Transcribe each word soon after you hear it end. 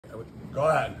Go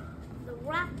ahead. The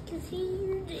Rock is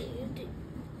here.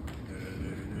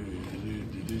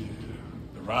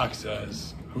 The Rock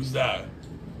says, who's that?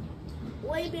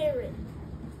 Wade Barrett.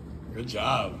 Good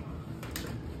job.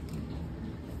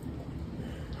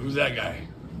 Who's that guy?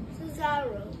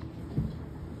 Cesaro.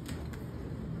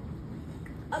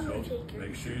 Undertaker.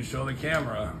 Make sure you show the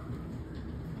camera.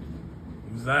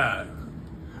 Who's that?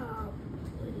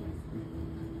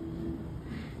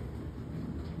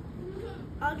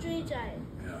 Andre Giant.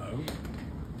 Yeah.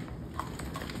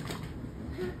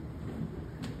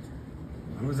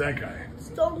 Who's that guy?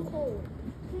 Stone Cold.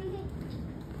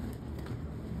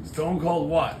 Stone Cold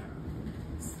what?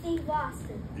 Steve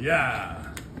Austin. Yeah.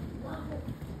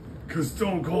 Because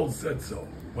Stone Cold said so.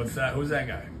 What's that? Who's that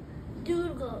guy?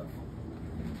 Dude Love.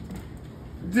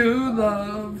 Dude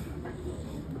Love.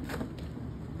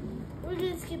 We're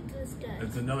gonna skip this guy.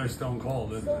 It's another Stone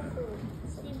Cold, isn't Stone it? Cold.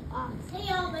 Steve Austin.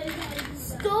 Hey, all my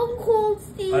Stone Cold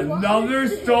Steve Another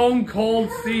Austin. Stone Cold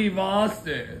Steve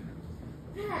Austin.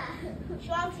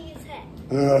 John Cena's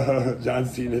hat. John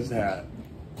Cena's hat.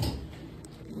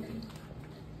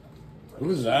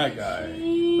 Who's that guy?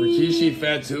 Rikishi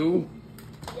Fatu?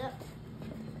 Yep.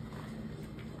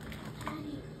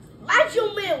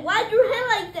 Macho Man, why'd your hair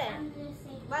like that?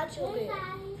 Macho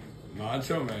Man.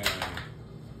 Macho Man.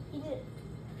 He did.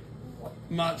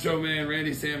 Macho Man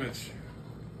Randy Savage.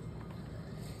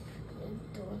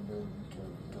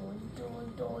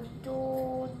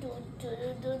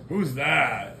 Who's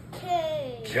that?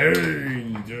 Kane.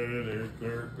 Kane.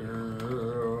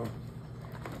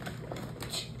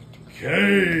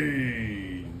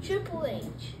 Kane. Triple H.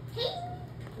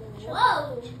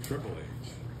 Whoa. Triple H.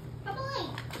 Triple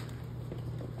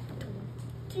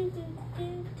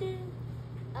H.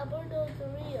 Alberto Del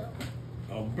Rio.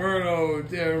 Alberto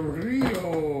Del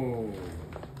Rio.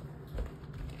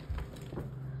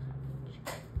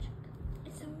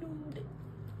 It's a nude.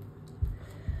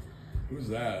 Who's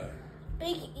that?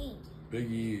 Big E.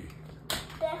 Big E.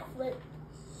 Backflip.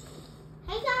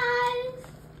 Hey guys!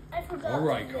 I forgot All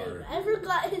right, his name. Carter. I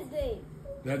forgot his name.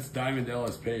 That's Diamond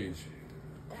Dallas Page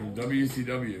from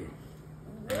WCW,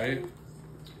 right?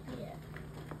 Yeah.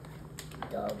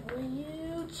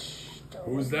 W.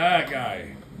 Who's that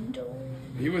guy? W.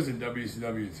 He was in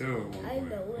WCW too at one I point.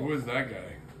 know it. Who was that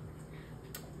guy?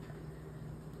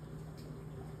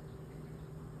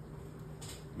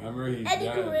 Remember he's Eddie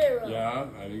dead. Guerrero. Yeah,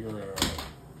 Eddie Guerrero.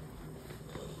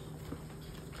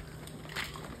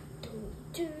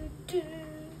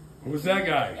 Who's that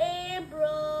guy?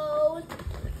 Ambrose.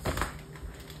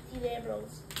 Dean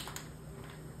Ambrose.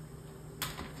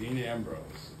 Dean Ambrose.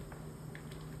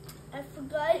 I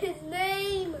forgot his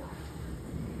name.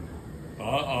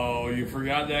 Uh-oh, you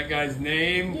forgot that guy's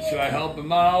name? Yeah. Should I help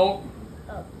him out?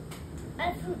 Oh.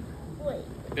 Wait.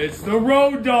 It's the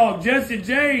Road Dogg, Jesse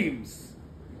James.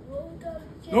 Road Dogg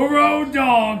The Road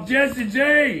Dogg, Jesse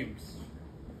James.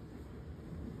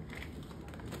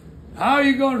 How are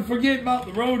you going to forget about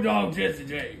the Road Dogg, Jesse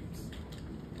James?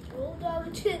 Road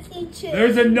Dogg Jesse James.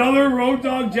 There's another Road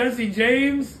Dogg, Jesse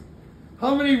James?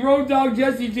 How many Road Dogg,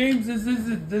 Jesse James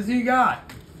does he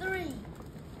got? 3.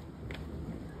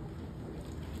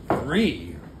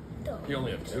 3? No. You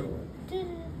only have 2.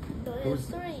 No, Who's- it's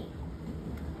 3.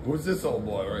 Who's this old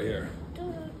boy right here?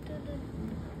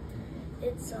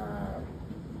 It's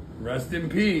Rest in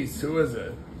peace. Who is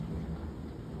it?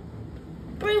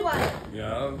 Bray Wyatt.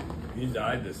 Yeah, he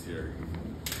died this year.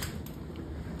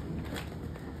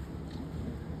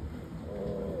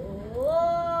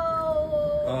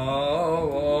 Whoa.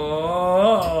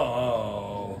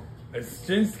 Oh, it's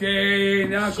Shinsuke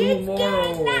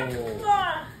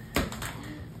Nakamura.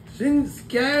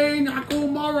 Shinsuke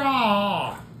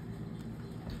Nakamura.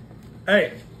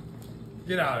 Hey,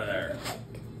 get out of there.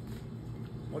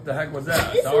 What the heck was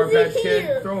that? This Sour wasn't Patch Kid?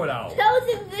 here. Throw it out. That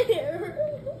wasn't there.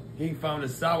 He found a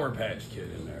Sour Patch Kid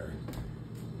in there.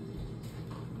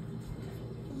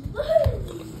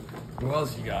 Who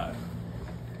else you got?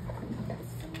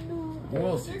 Who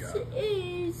else you got? This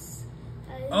is.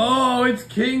 Oh, it's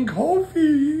King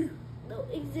Kofi. No,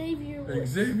 Xavier Woods.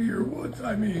 Xavier Woods,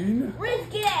 I mean. Ritz,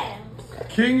 get out.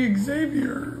 King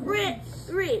Xavier. Ritz,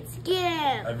 get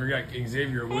out. I forgot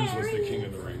Xavier Woods was the king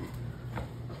of the ring.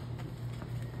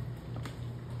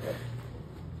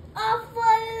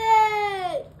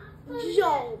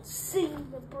 John Cena,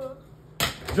 bro.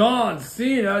 John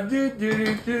Cena.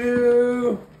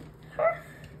 Do.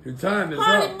 Your time is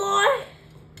Party up. boy.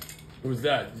 Who's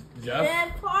that? Jeff?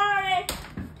 Yeah, party.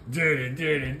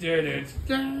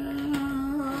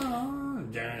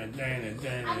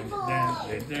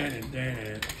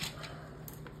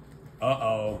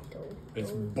 Uh-oh.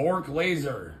 It's Bork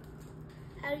Laser.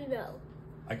 How do you know?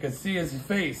 I can see his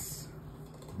face.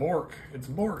 Bork. It's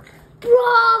Bork.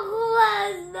 Brock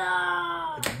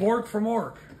Lesnar! It's Bork from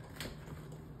Ork.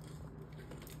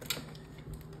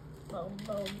 Boom,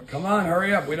 boom. Come on,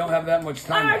 hurry up. We don't have that much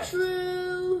time left.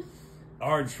 R-Truth!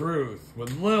 R-Truth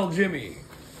with Little Jimmy.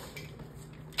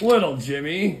 Little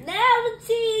Jimmy. Now the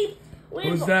team.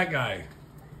 Who's that guy?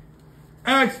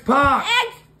 X-Pac.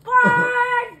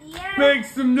 X-Pac! Yeah! Make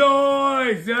some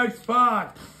noise,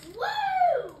 X-Pac.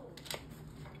 Woo!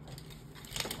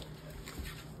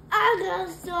 I got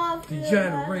something.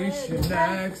 Generation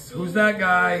X. Who's that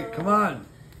guy? Come on.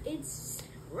 It's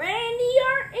Randy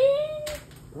Orton.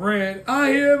 Rand.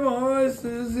 I hear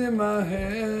voices in my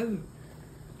head.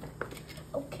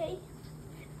 Okay.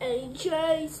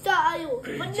 AJ Styles.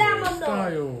 AJ Phenomenal.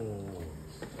 Styles.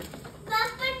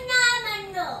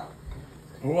 Phenomenal.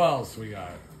 Who else we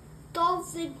got? Dolph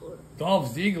Ziggler.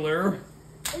 Dolph Ziggler.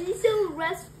 Is he still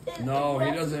wrestling? No,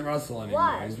 he doesn't wrestle anymore.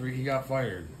 Why? He got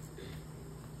fired.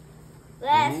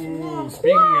 Last Ooh, one.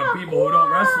 speaking of people who don't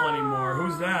wrestle anymore,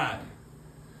 who's that?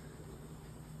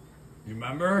 You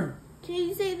remember? Can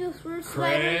you say this first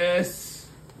Chris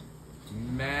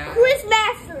Masters. Chris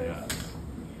Masters. Yes.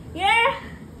 Yeah.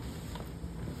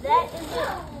 That is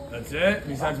it. That's it?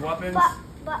 Besides weapons?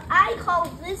 But I call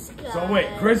this guy. So wait,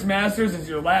 Chris Masters is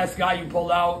your last guy you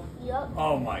pulled out? Yup.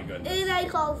 Oh my goodness. And I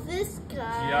call this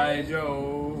guy. G.I.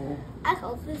 Joe. I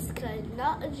call this guy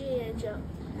not a G.I. Joe.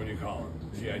 What do you call him?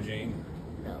 G.I. Jane?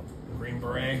 No. Green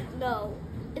Beret? No.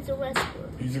 It's a wrestler.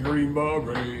 He's a Green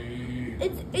Beret.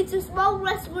 It's a small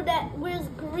wrestler that wears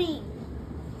green.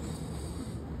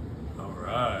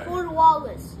 Alright.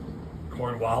 Cornwallis.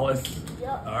 Cornwallis?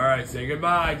 Yup. Alright, say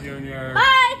goodbye, Junior.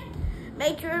 Bye.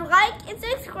 Make sure to like and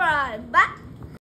subscribe. Bye.